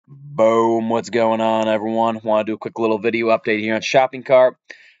Boom, what's going on, everyone? Want to do a quick little video update here on shopping cart.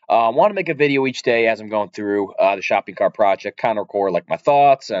 Want to make a video each day as I'm going through the shopping cart project, kind of record like my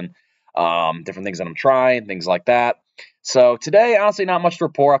thoughts and different things that I'm trying, things like that. So today, honestly, not much to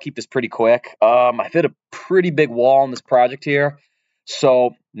report. I'll keep this pretty quick. I've hit a pretty big wall in this project here.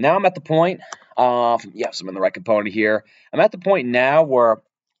 So now I'm at the point, yes, I'm in the right component here. I'm at the point now where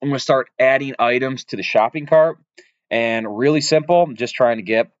I'm going to start adding items to the shopping cart. And really simple, I'm just trying to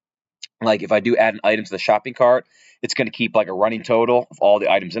get, like, if I do add an item to the shopping cart, it's going to keep like a running total of all the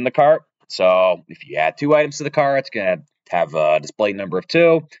items in the cart. So if you add 2 items to the cart, it's going to have a display number of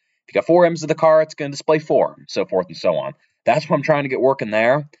 2. If you got 4 items to the cart, it's going to display 4, so forth and so on. That's what I'm trying to get working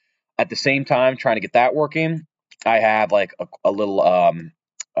there. At the same time, trying to get that working, I have like a little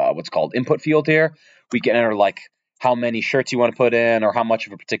what's called input field here. We can enter like how many shirts you want to put in or how much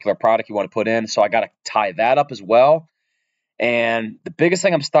of a particular product you want to put in. So I got to tie that up as well. And the biggest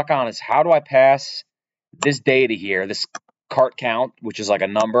thing I'm stuck on is how do I pass this data here, this cart count, which is like a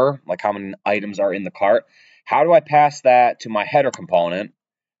number, like how many items are in the cart. How do I pass that to my header component?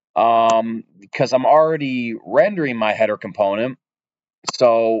 Because I'm already rendering my header component.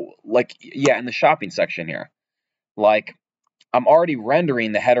 So like, yeah, in the shopping section here, like I'm already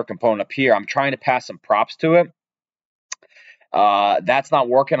rendering the header component up here. I'm trying to pass some props to it. That's not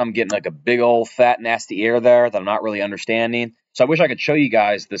working. I'm getting like a big old fat nasty error there that I'm not really understanding. So I wish I could show you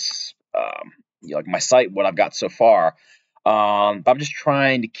guys this, like my site, what I've got so far. But I'm just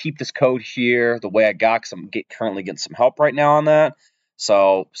trying to keep this code here the way I got, because I'm currently getting some help right now on that.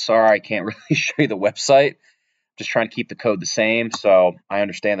 So sorry, I can't really show you the website. Just trying to keep the code the same so I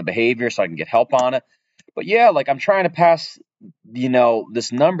understand the behavior so I can get help on it. But yeah, like I'm trying to pass,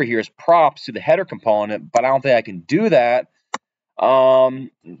 this number here as props to the header component, but I don't think I can do that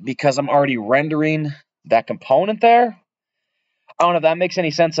because I'm already rendering that component there. I don't know if that makes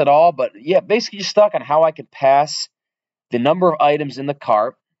any sense at all, but yeah, basically just stuck on how I could pass the number of items in the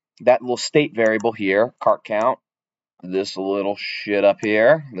cart, that little state variable here, cart count, this little shit up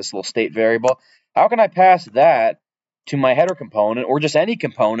here, this little state variable. How can I pass that to my header component or just any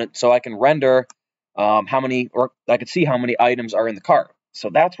component so I can render how many, or I can see how many items are in the cart?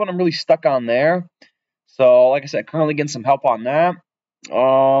 So that's what I'm really stuck on there. So like I said, currently getting some help on that.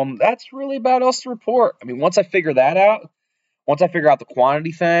 That's really about else to report. I mean, once I figure that out, once I figure out the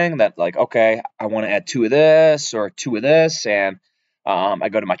quantity thing, that like, okay, I want to add 2 of this or 2 of this, and I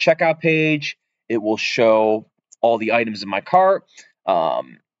go to my checkout page, it will show all the items in my cart. Yeah,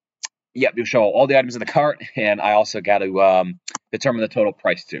 it'll show all the items in the cart, and I also got to determine the total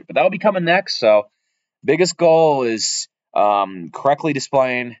price too. But that will be coming next. So biggest goal is correctly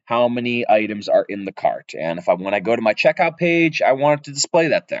displaying how many items are in the cart. And when I go to my checkout page, I want it to display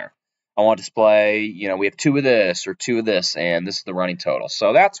that there. I want to display, we have 2 of this or 2 of this, and this is the running total.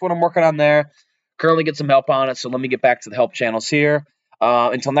 So that's what I'm working on there. Currently get some help on it, so let me get back to the help channels here.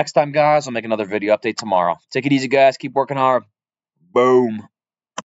 Until next time, guys, I'll make another video update tomorrow. Take it easy, guys. Keep working hard. Boom.